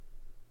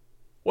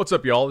What's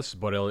up, y'all? This is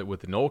Bud Elliott with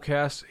the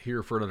Nolecast,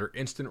 here for another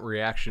instant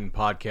reaction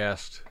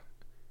podcast.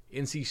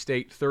 NC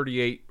State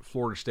 38,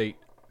 Florida State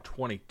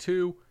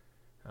 22.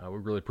 We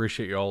really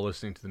appreciate you all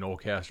listening to the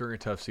Nolecast during a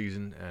tough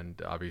season,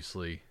 and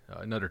obviously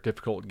another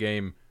difficult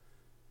game,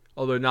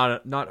 although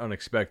not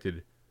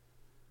unexpected,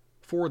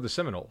 for the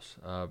Seminoles.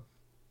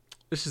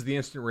 This is the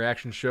instant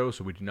reaction show,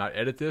 so we do not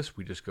edit this.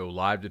 We just go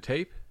live to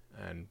tape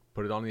and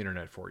put it on the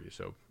internet for you.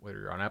 So whether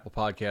you're on Apple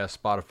Podcasts,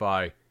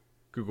 Spotify,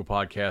 Google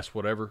Podcasts,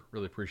 whatever,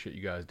 really appreciate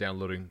you guys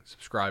downloading,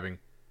 subscribing,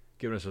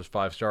 giving us those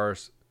 5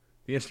 stars.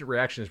 The instant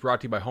reaction is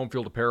brought to you by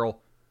Homefield Apparel.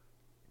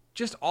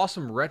 Just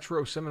awesome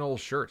retro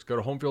Seminoles shirts. Go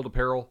to Homefield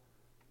Apparel,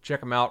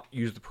 check them out.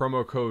 Use the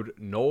promo code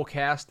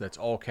NOLECAST. That's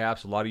all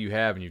caps. A lot of you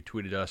have, and you've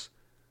tweeted us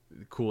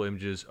the cool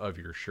images of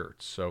your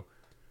shirts. So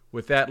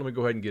with that, let me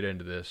go ahead and get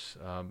into this.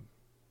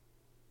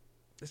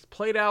 This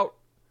played out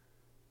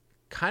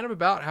kind of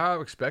about how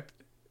I expected,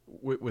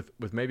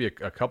 with maybe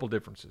a couple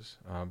differences.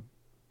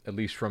 At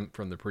least from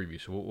the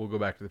preview. So we'll go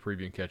back to the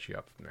preview and catch you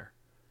up from there.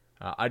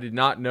 I did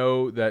not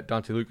know that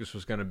Dante Lucas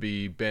was going to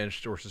be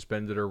benched or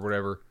suspended or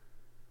whatever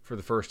for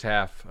the first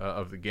half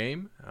of the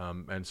game.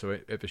 And so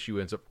FSU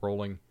ends up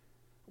rolling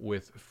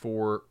with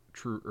 4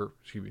 true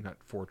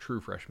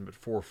freshmen, but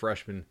 4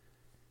 freshmen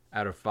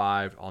out of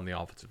 5 on the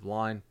offensive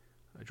line.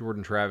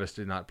 Jordan Travis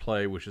did not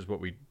play, which is what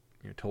we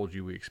told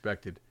you we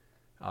expected,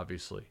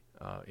 obviously,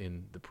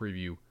 in the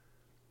preview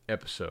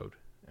episode.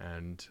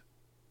 And,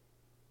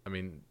 I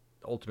mean,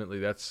 ultimately,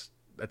 that's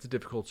a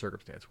difficult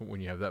circumstance. When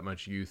you have that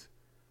much youth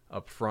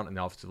up front in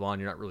the offensive line,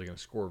 you're not really going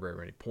to score very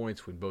many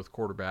points when both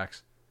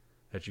quarterbacks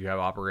that you have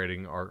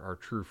operating are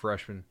true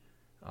freshmen.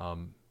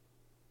 FSU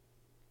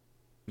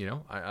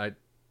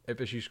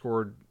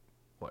scored,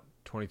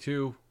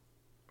 22?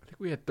 I think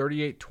we had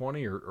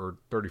 38-20 or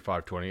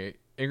 35-20.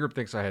 Ingram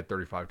thinks I had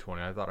 35-20.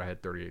 I thought I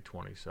had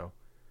 38-20, so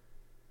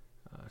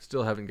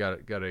still haven't got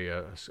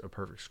a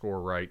perfect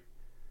score right.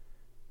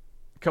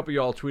 A couple of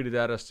y'all tweeted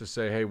at us to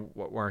say, "Hey,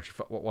 why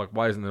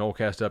isn't the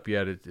Nolecast up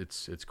yet?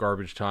 It's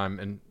garbage time."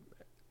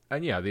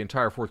 And yeah, the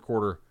entire fourth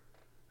quarter,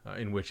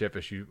 in which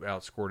FSU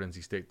outscored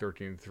NC State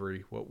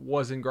 13-3,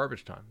 was in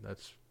garbage time.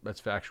 That's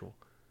factual.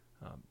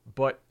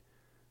 But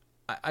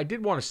I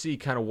did want to see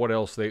kind of what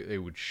else they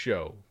would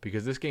show,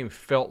 because this game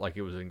felt like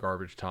it was in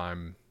garbage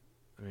time.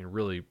 I mean,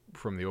 really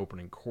from the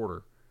opening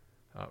quarter,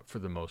 for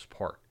the most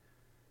part.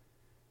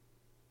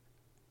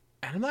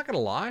 And I'm not gonna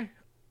lie,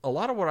 a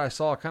lot of what I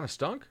saw kind of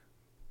stunk.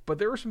 But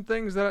there were some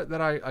things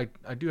that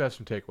I do have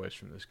some takeaways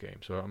from this game,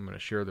 so I'm going to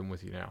share them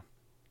with you now.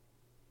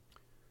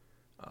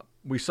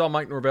 We saw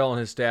Mike Norvell and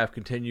his staff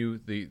continue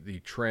the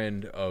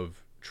trend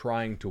of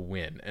trying to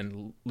win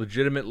and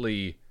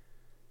legitimately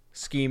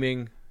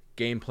scheming,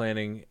 game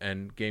planning,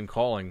 and game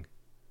calling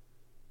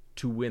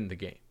to win the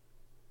game.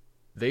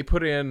 They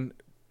put in,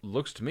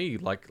 looks to me,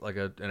 like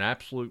an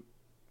absolute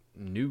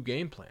new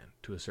game plan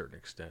to a certain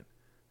extent.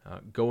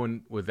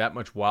 Going with that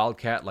much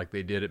wildcat like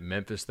they did at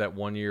Memphis that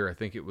one year. I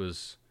think it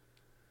was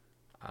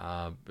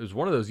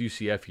one of those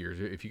UCF years.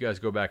 If you guys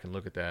go back and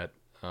look at that,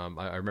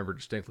 I remember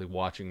distinctly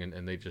watching,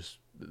 and they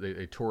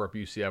tore up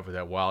UCF with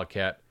that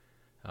wildcat.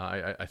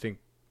 I think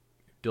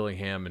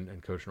Dillingham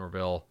and Coach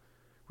Norvell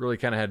really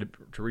kind of had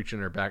to reach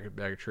in their bag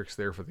of tricks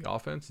there for the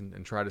offense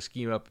and try to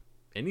scheme up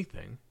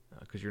anything,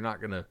 because you're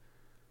not going to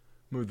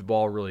move the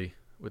ball really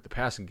with the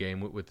passing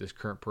game with this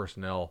current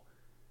personnel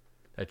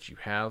that you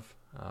have.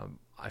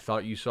 I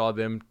thought you saw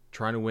them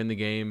trying to win the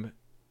game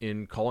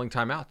in calling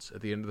timeouts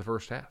at the end of the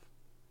first half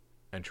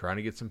and trying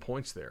to get some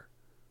points there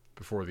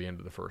before the end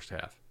of the first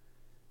half.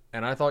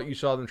 And I thought you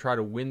saw them try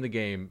to win the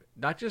game,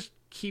 not just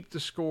keep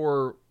the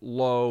score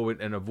low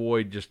and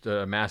avoid just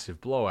a massive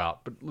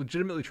blowout, but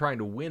legitimately trying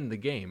to win the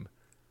game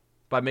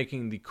by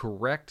making the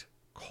correct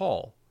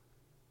call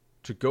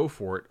to go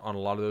for it on a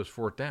lot of those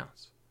fourth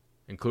downs,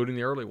 including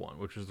the early one,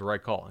 which was the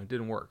right call. It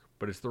didn't work,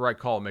 but it's the right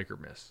call, make or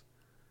miss.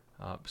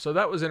 So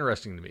that was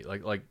interesting to me.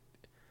 Like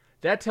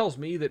that tells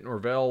me that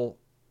Norvell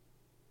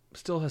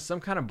still has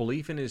some kind of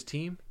belief in his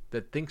team,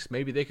 that thinks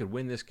maybe they could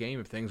win this game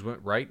if things went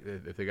right,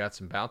 if they got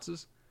some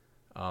bounces.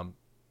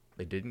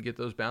 They didn't get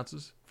those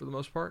bounces for the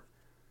most part.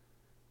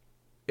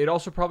 It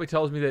also probably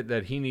tells me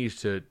that he needs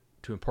to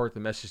impart the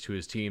message to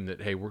his team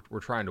that, hey,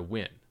 we're trying to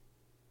win.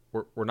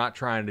 We're not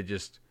trying to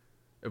just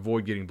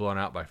avoid getting blown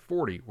out by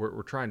 40.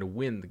 We're trying to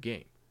win the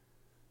game.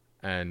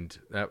 And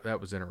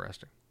that was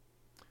interesting.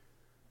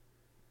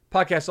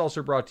 Podcast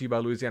also brought to you by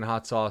Louisiana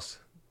Hot Sauce,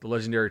 the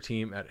legendary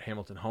team at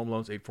Hamilton Home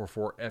Loans,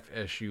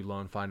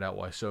 844-FSU-LOAN. Find out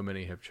why so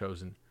many have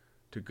chosen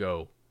to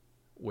go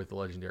with the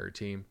legendary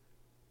team.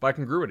 By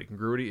Congruity.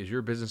 Congruity is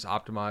your business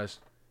optimized.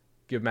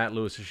 Give Matt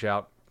Lewis a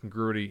shout.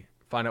 Congruity,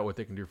 find out what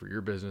they can do for your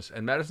business.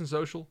 And Madison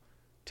Social,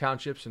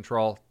 Township,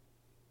 Central,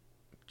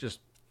 just,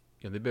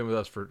 they've been with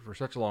us for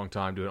such a long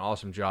time, doing an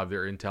awesome job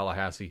there in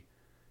Tallahassee.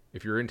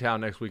 If you're in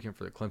town next weekend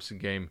for the Clemson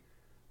game,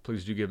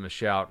 please do give them a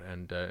shout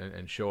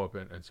and show up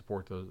and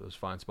support those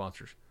fine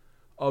sponsors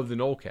of the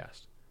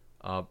Nolecast.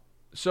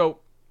 So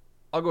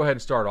I'll go ahead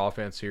and start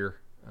offense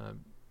here.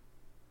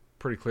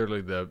 pretty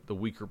clearly the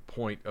weaker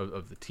point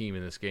of the team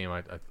in this game.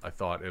 I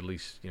thought, at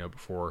least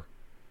before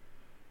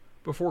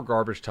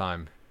garbage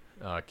time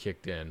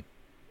kicked in,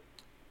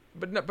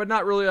 but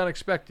not really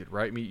unexpected,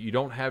 right? I mean, you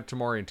don't have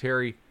Tamorrion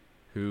Terry,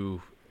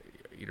 who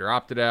either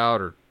opted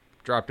out or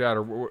dropped out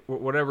or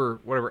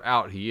whatever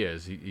out he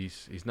is.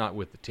 He's not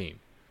with the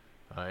team,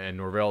 and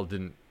Norvell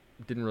didn't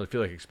really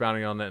feel like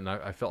expounding on that, and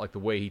I felt like the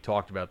way he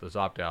talked about those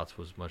opt-outs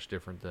was much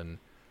different than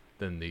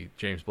the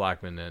James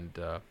Blackman and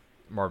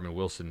Marvin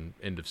Wilson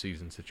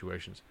end-of-season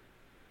situations.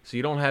 So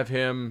you don't have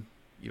him.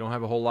 You don't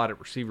have a whole lot at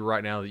receiver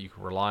right now that you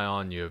can rely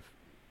on. You have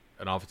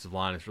an offensive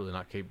line that's really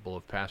not capable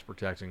of pass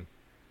protecting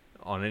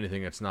on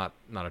anything that's not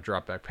a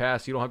drop-back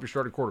pass. You don't have your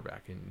starting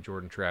quarterback in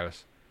Jordan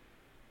Travis.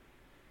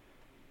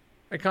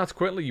 And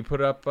consequently, you put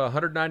up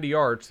 190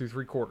 yards through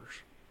 3 quarters.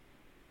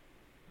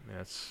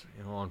 That's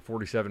on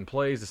 47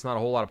 plays. That's not a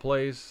whole lot of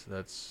plays.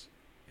 That's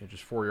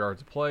just 4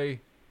 yards of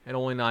play and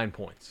only 9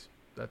 points.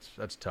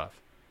 That's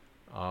tough.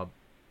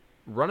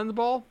 Running the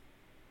ball,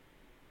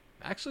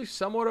 actually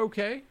somewhat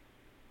okay.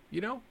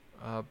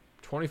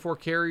 24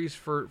 carries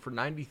for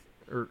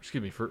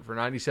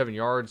 97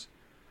 yards.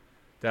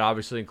 That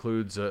obviously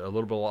includes a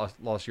little bit of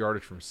lost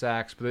yardage from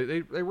sacks, but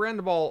they ran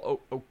the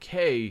ball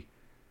okay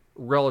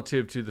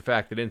relative to the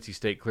fact that NC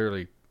State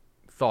clearly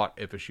thought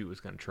FSU was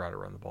going to try to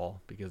run the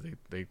ball, because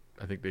I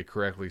think they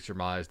correctly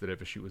surmised that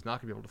FSU was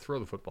not going to be able to throw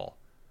the football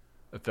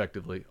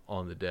effectively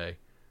on the day.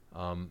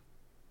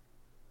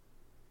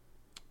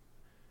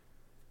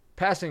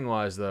 Passing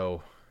wise,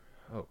 though,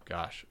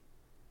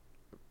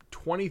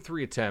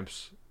 23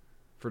 attempts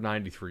for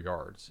 93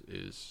 yards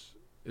is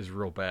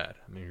real bad.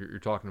 I mean, you're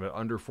talking about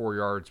under 4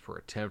 yards per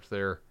attempt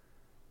there.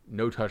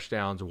 No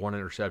touchdowns, 1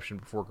 interception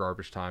before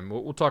garbage time.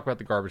 We'll talk about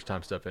the garbage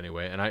time stuff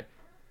anyway. And I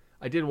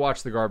did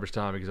watch the garbage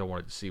time because I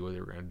wanted to see what they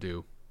were going to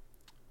do,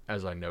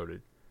 as I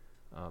noted.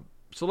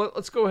 So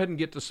let's go ahead and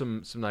get to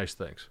some nice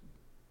things,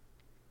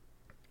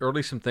 or at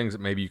least some things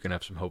that maybe you can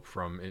have some hope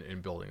from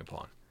in building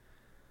upon.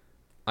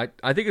 I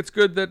think it's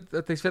good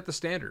that they set the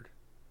standard,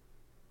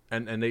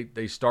 and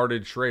they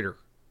started Schrader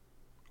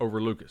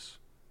over Lucas.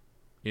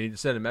 You need to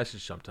send a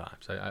message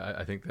sometimes.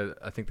 I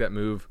think that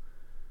move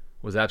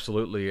was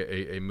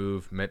absolutely a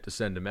move meant to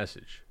send a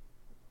message.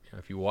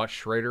 If you watch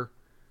Schrader,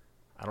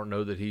 I don't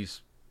know that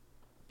he's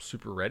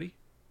super ready,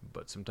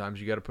 but sometimes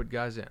you got to put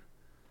guys in.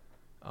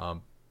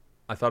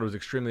 I thought it was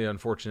extremely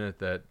unfortunate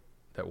that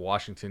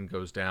Washington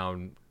goes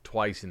down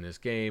twice in this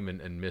game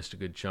and missed a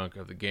good chunk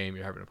of the game.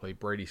 You're having to play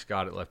Brady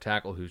Scott at left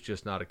tackle, who's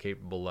just not a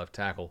capable left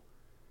tackle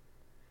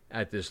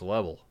at this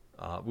level.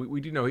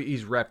 We do know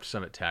he's repped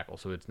some at tackle,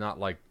 so it's not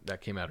like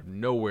that came out of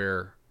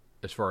nowhere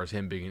as far as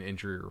him being an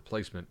injury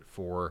replacement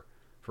for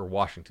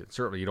Washington.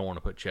 Certainly you don't want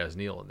to put Chaz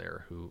Neal in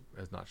there, who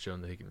has not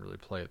shown that he can really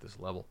play at this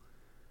level.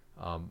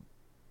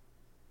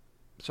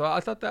 So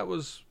I thought that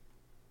was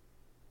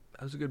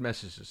a good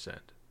message to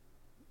send.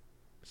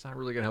 It's not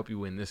really going to help you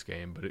win this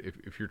game, but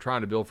if you're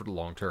trying to build for the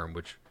long term,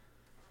 which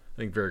I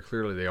think very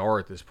clearly they are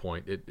at this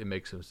point, it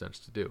makes some sense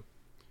to do.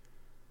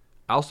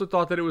 I also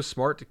thought that it was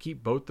smart to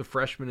keep both the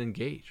freshmen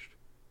engaged.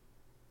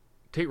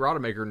 Tate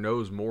Rodemaker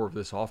knows more of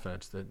this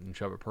offense than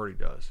Chubba Purdy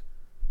does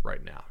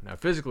right now. Now,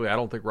 physically, I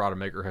don't think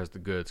Rodemaker has the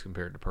goods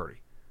compared to Purdy.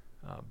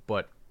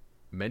 But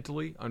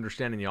mentally,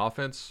 understanding the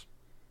offense,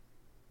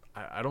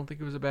 I don't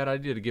think it was a bad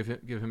idea to give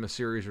him a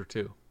series or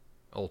two,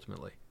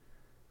 ultimately.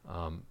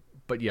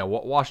 But yeah,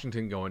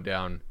 Washington going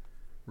down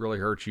really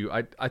hurt you.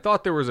 I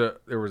thought there was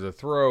a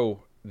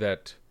throw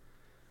that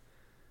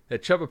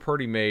Chubba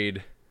Purdy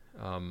made.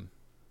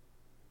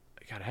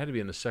 It had to be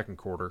in the second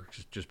quarter,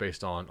 just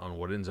based on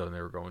what end zone they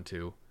were going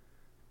to.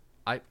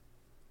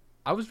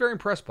 I was very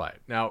impressed by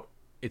it. Now,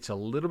 it's a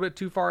little bit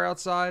too far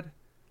outside.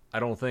 I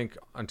don't think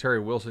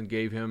Ontario Wilson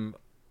gave him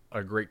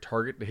a great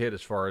target to hit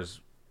as far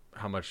as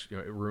how much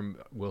room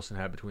Wilson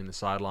had between the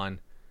sideline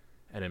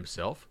and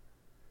himself.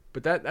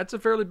 But that's a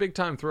fairly big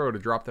time throw to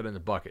drop that in the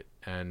bucket.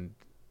 And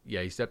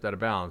yeah, he stepped out of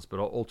bounds, but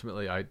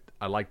ultimately I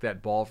like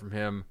that ball from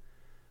him.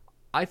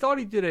 I thought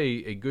he did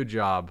a good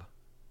job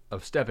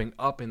of stepping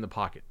up in the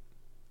pocket,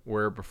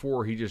 where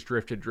before he just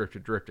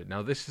drifted.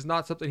 Now, this is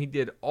not something he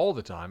did all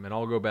the time, and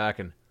I'll go back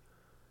and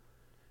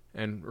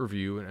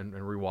review and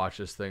rewatch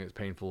this thing, as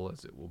painful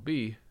as it will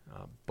be.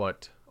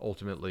 But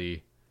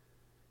ultimately,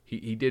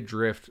 he did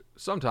drift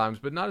sometimes,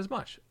 but not as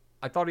much.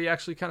 I thought he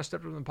actually kind of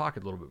stepped up in the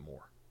pocket a little bit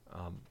more.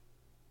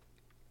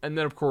 And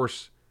then, of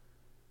course,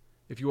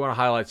 if you want to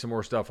highlight some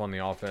more stuff on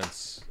the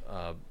offense,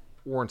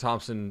 Warren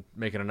Thompson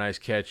making a nice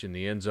catch in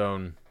the end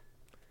zone.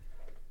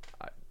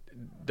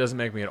 Doesn't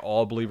make me at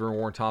all a believer in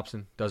Warren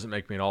Thompson. Doesn't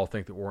make me at all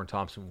think that Warren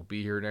Thompson will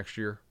be here next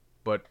year.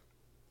 But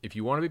if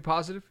you want to be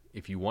positive,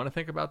 if you want to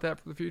think about that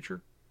for the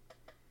future,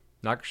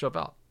 knock yourself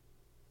out.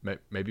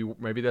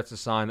 Maybe that's a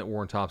sign that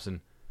Warren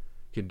Thompson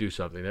can do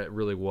something. That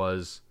really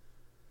was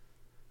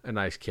a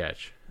nice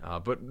catch.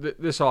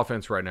 But this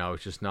offense right now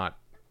is just not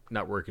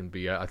where it can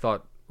be. I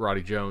thought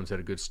Roddy Jones had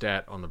a good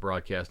stat on the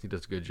broadcast. He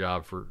does a good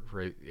job for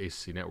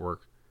ACC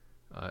Network.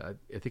 I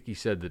think he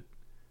said that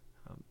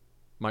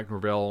Mike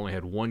Norvell only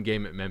had one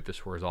game at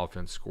Memphis where his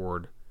offense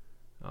scored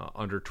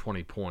under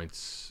 20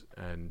 points,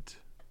 and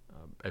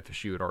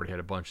FSU had already had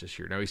a bunch this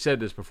year. Now, he said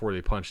this before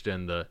they punched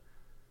in the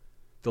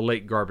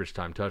late garbage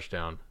time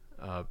touchdown.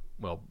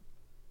 Well,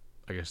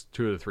 I guess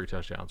 2 of the 3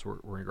 touchdowns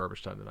were in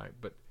garbage time tonight.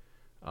 But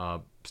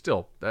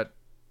still, that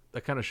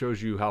kind of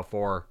shows you how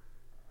far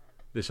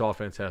this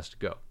offense has to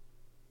go.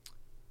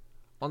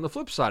 On the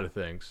flip side of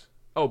things,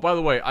 oh, by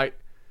the way,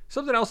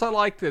 something else I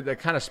like that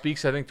kind of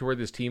speaks, I think, to where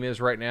this team is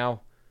right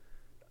now.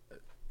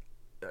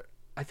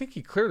 I think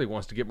he clearly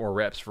wants to get more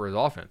reps for his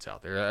offense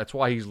out there. That's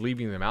why he's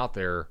leaving them out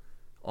there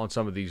on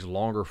some of these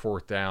longer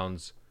fourth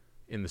downs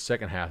in the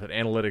second half that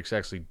analytics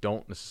actually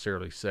don't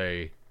necessarily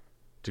say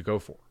to go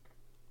for.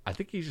 I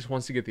think he just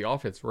wants to get the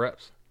offense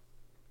reps.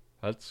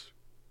 That's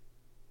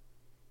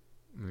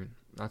kind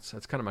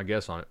of my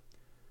guess on it.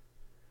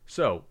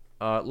 So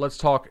let's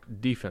talk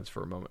defense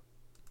for a moment.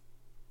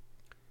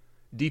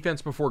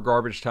 Defense before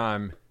garbage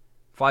time,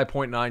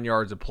 5.9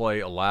 yards of play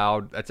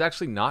allowed. That's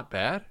actually not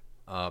bad.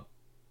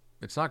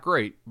 It's not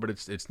great, but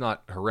it's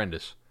not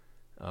horrendous.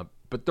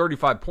 But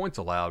 35 points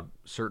allowed,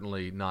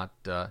 certainly not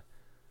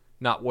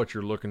what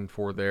you're looking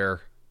for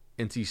there.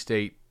 NC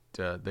State,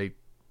 they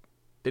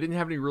didn't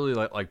have any really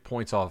like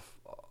points off,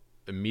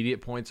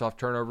 immediate points off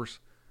turnovers,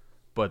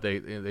 but they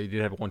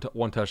did have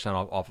one touchdown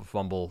off a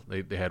fumble.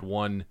 They had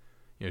one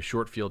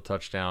short field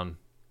touchdown.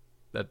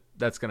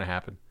 That's going to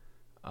happen.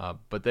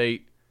 But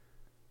they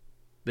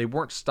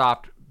weren't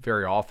stopped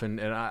very often,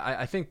 and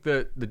I think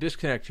the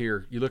disconnect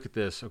here, you look at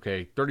this,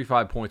 okay,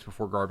 35 points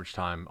before garbage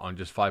time on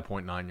just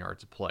 5.9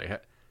 yards of play.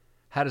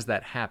 How does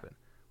that happen?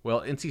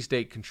 Well, NC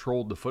State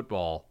controlled the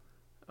football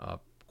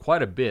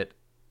quite a bit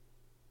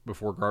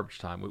before garbage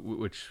time,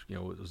 which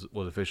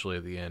was officially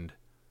at the end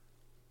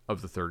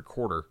of the third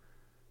quarter.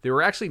 They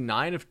were actually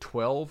 9 of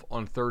 12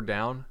 on third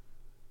down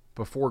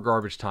before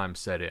garbage time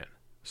set in.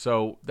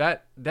 So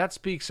that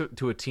speaks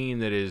to a team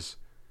that is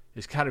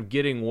kind of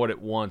getting what it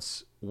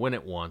wants when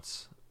it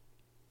wants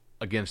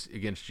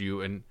against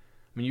you. And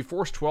I mean, you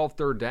forced 12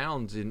 third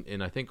downs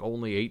in I think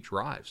only 8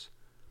 drives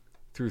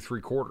through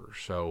 3 quarters.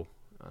 So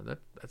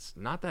that's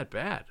not that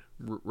bad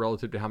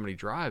relative to how many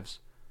drives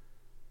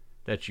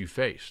that you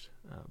faced.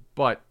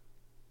 But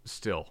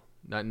still,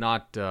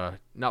 not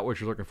what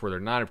you're looking for there.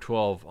 9 of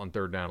 12 on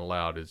third down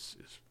allowed is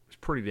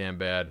pretty damn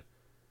bad.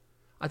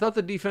 I thought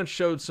the defense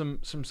showed some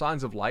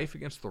signs of life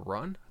against the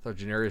run. I thought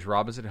Janarius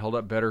Robinson held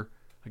up better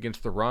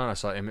against the run. I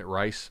saw Emmett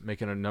Rice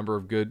making a number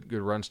of good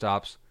run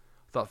stops.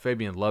 I thought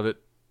Fabian Levitt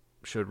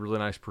showed really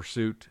nice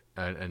pursuit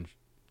and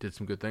did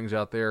some good things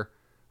out there.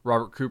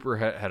 Robert Cooper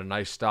had a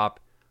nice stop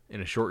in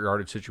a short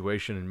yardage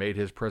situation and made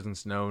his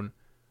presence known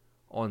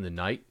on the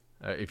night.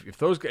 If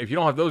you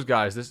don't have those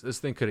guys, this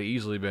thing could have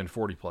easily been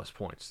 40 plus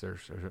points.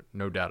 There's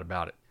no doubt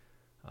about it.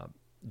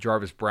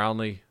 Jarvis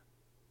Brownlee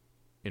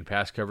in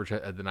pass coverage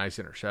had the nice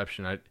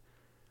interception. I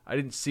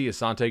didn't see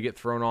Asante get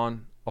thrown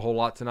on a whole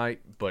lot tonight,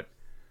 but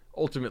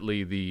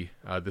ultimately the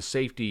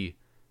safety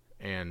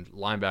and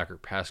linebacker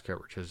pass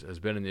coverage has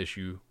been an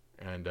issue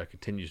and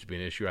continues to be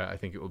an issue. I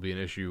think it will be an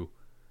issue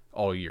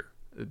all year.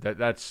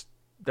 That's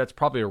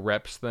probably a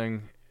reps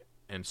thing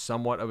and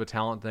somewhat of a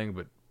talent thing,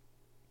 but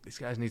these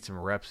guys need some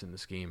reps in the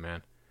scheme,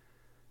 man,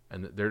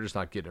 and they're just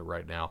not getting it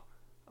right now.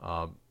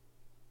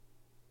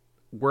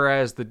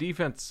 Whereas the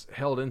defense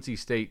held NC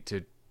State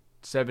to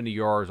 70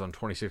 yards on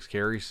 26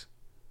 carries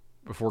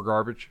before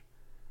garbage,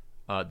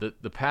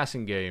 the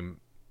passing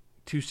game,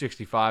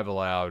 265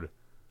 allowed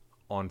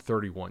on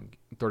 31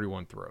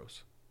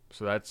 throws.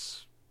 So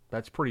that's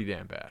pretty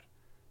damn bad.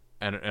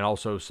 And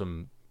also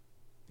some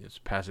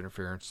pass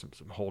interference,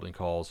 some holding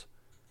calls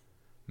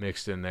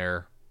mixed in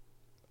there.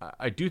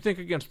 I do think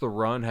against the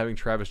run, having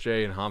Travis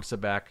Jay and Hamza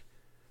back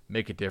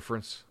make a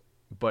difference.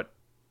 But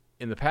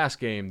in the pass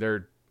game,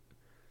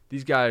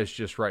 these guys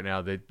just right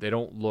now they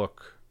don't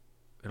look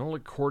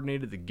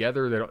coordinated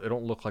together. They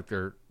don't look like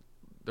they're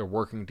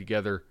working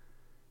together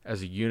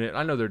as a unit.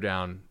 I know they're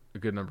down a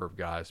good number of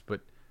guys, but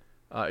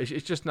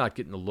it's just not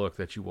getting the look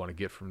that you want to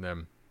get from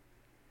them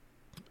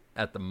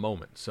at the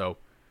moment. So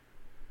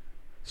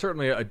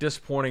certainly a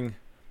disappointing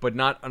but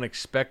not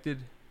unexpected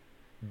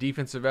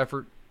defensive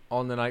effort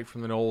on the night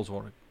from the Noles. I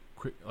want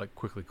to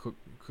quickly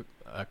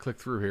click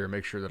through here and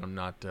make sure that I'm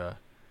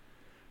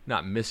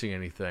not missing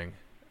anything.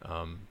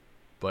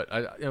 But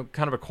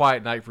kind of a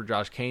quiet night for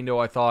Josh Kando,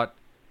 I thought.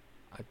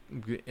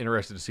 I'm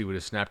interested to see what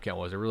his snap count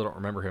was. I really don't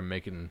remember him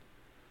making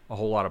a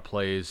whole lot of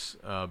plays.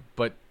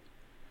 But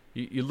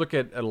you look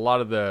at a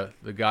lot of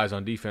the guys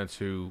on defense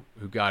who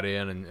got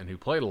in and who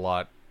played a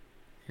lot,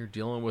 you're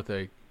dealing with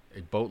a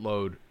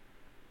boatload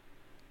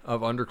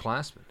of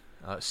underclassmen.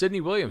 Sidney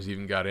Williams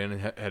even got in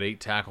and had 8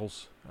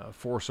 tackles,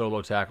 4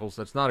 solo tackles.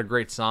 That's not a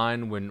great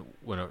sign when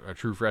a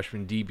true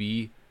freshman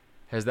DB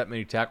has that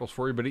many tackles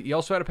for you, but he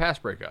also had a pass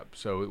breakup.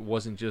 So it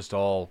wasn't just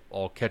all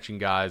catching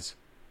guys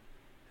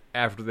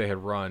after they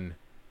had run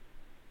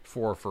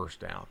for a first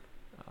down.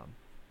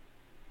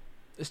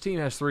 This team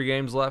has 3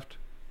 games left.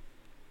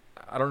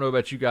 I don't know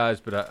about you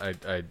guys, but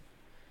I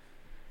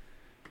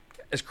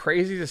as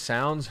crazy as it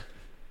sounds,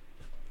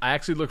 I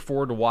actually look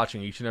forward to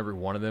watching each and every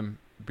one of them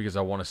because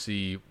I want to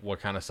see what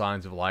kind of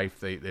signs of life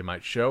they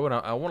might show, and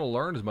I want to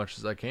learn as much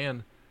as I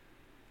can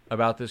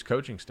about this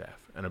coaching staff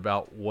and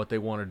about what they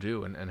want to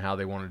do and how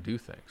they want to do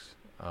things.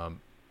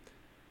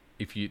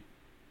 If you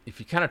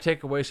kind of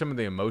take away some of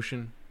the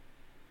emotion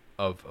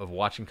of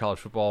watching college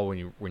football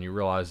when you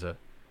realize a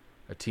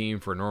team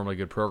for a normally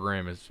good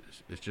program is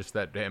just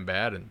that damn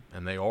bad,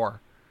 and they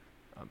are,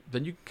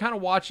 then you can kind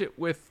of watch it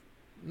with.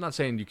 I'm not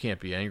saying you can't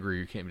be angry,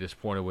 you can't be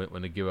disappointed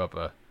when they give up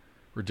a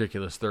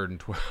ridiculous 3rd and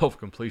 12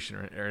 completion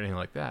or anything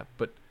like that,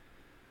 but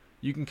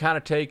you can kind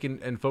of take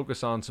and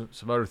focus on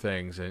some other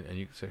things, and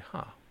you can say,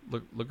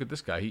 look at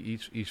this guy,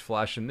 he's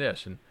flashing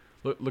this, and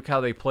look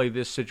how they play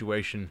this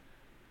situation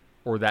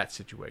or that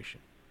situation.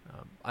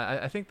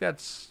 I think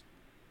that's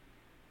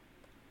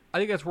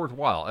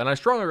worthwhile, and I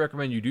strongly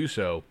recommend you do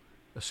so,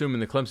 assuming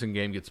the Clemson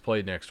game gets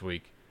played next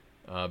week,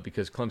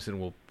 because Clemson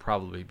will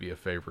probably be a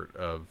favorite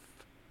of,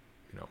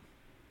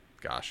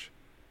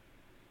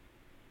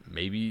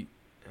 maybe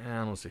I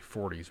don't want to say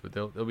 40s, but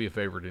they'll be a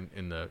favorite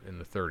in the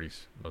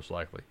 30s most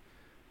likely,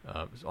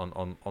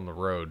 on the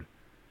road.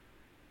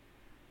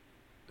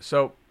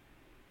 So,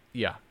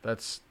 yeah,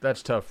 that's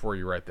tough for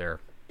you right there.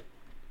 I'm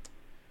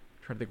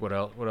trying to think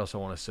what else I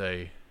want to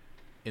say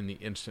in the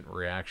instant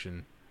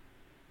reaction.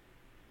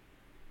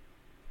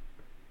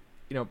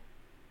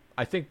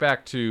 I think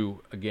back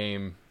to a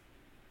game,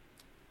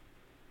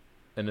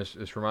 and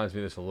this reminds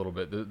me of this a little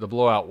bit. The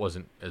blowout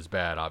wasn't as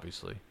bad,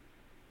 obviously.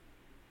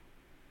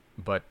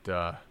 But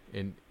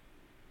in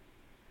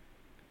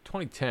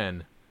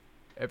 2010,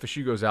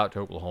 FSU goes out to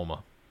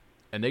Oklahoma,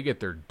 and they get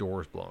their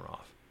doors blown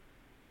off.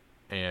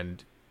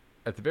 And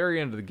at the very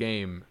end of the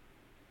game,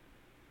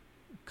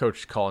 coach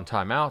is calling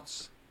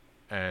timeouts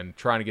and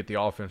trying to get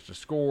the offense to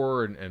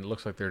score, and it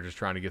looks like they're just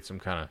trying to get some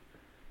kind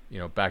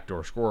of,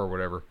 backdoor score or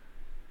whatever.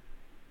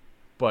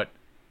 But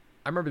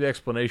I remember the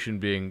explanation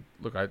being,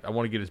 look, I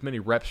want to get as many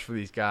reps for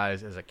these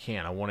guys as I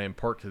can. I want to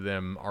impart to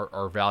them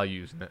our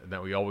values, and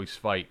that we always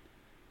fight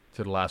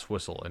to the last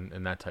whistle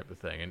and that type of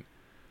thing. And,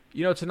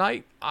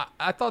 tonight,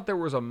 I thought there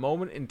was a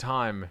moment in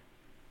time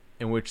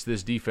in which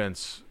this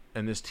defense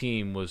and this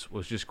team was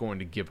just going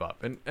to give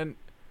up. And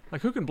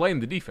like, who can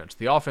blame the defense?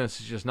 The offense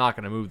is just not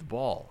going to move the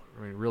ball.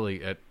 I mean,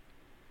 really, at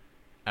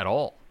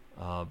all.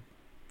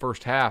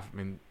 First half, I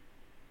mean,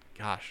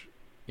 gosh,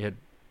 you had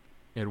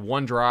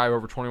one drive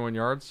over 21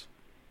 yards.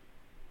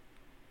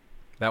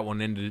 That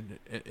one ended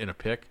in a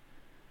pick.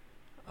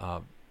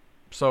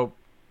 So,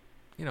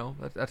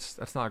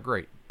 that's not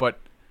great. But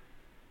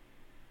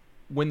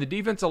when the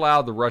defense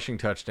allowed the rushing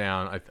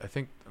touchdown, I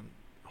think.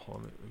 Hold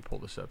on, let me pull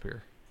this up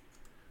here.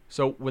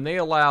 So when they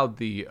allowed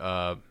the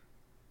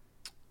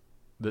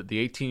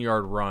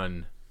 18-yard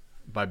run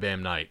by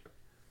Bam Knight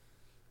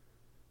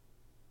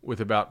with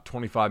about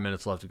 25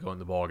 minutes left to go in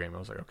the ball game, I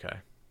was like, okay,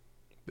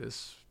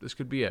 this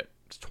could be it.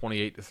 It's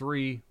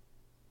 28-3.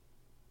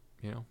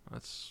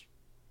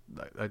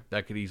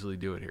 That could easily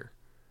do it here.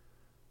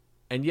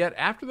 And yet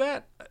after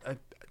that,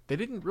 they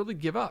didn't really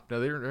give up. Now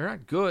they're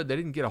not good. They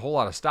didn't get a whole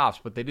lot of stops,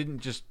 but they didn't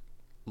just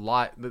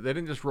lie. They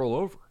didn't just roll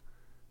over.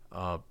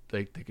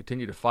 They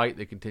continue to fight.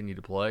 They continue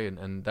to play,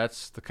 and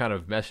that's the kind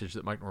of message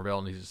that Mike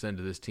Norvell needs to send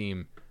to this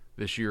team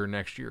this year and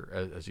next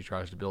year as he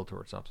tries to build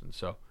towards something.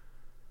 So,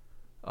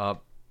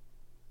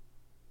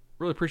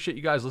 really appreciate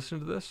you guys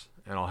listening to this,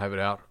 and I'll have it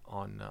out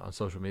on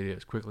social media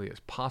as quickly as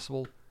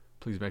possible.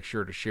 Please make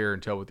sure to share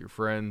and tell with your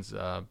friends.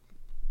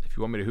 If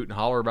you want me to hoot and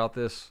holler about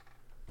this,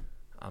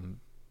 I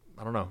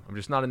don't know. I'm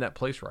just not in that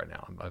place right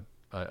now.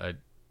 I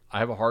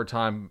have a hard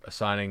time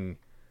assigning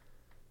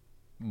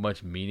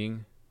much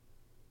meaning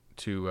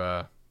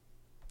to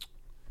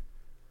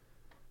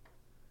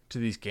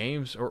these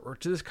games or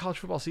to this college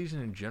football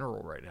season in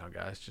general right now,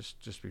 guys.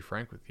 Just to be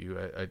frank with you,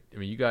 I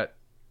mean, you got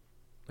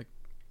like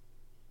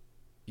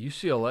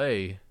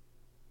UCLA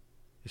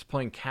is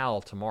playing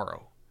Cal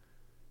tomorrow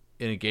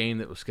in a game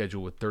that was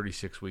scheduled with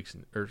 36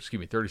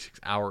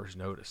 hours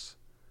notice.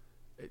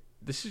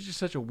 This is just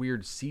such a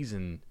weird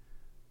season.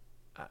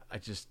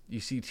 You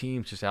see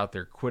teams just out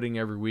there quitting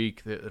every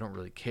week. They don't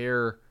really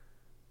care.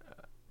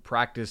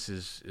 Practice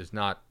is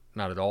not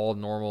at all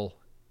normal,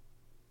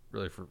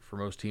 really, for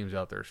most teams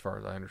out there, as far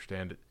as I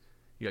understand it.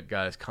 You got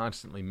guys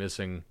constantly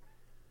missing.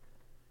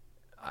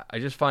 I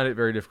just find it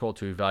very difficult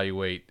to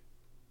evaluate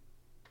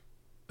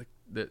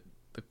the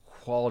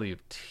quality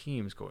of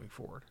teams going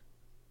forward.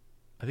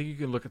 I think you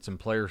can look at some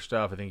player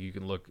stuff. I think you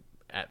can look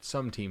at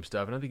some team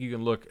stuff, and I think you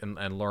can look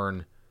and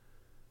learn,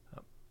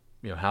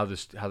 how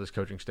this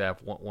coaching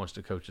staff wants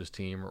to coach this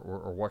team,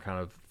 or what kind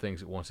of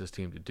things it wants this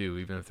team to do,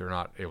 even if they're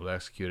not able to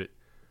execute it.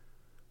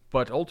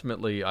 But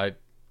ultimately,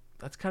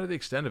 that's kind of the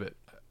extent of it,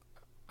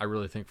 I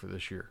really think, for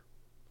this year.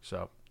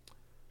 So,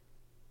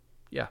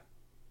 yeah,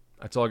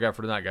 that's all I got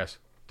for tonight, guys.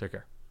 Take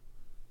care.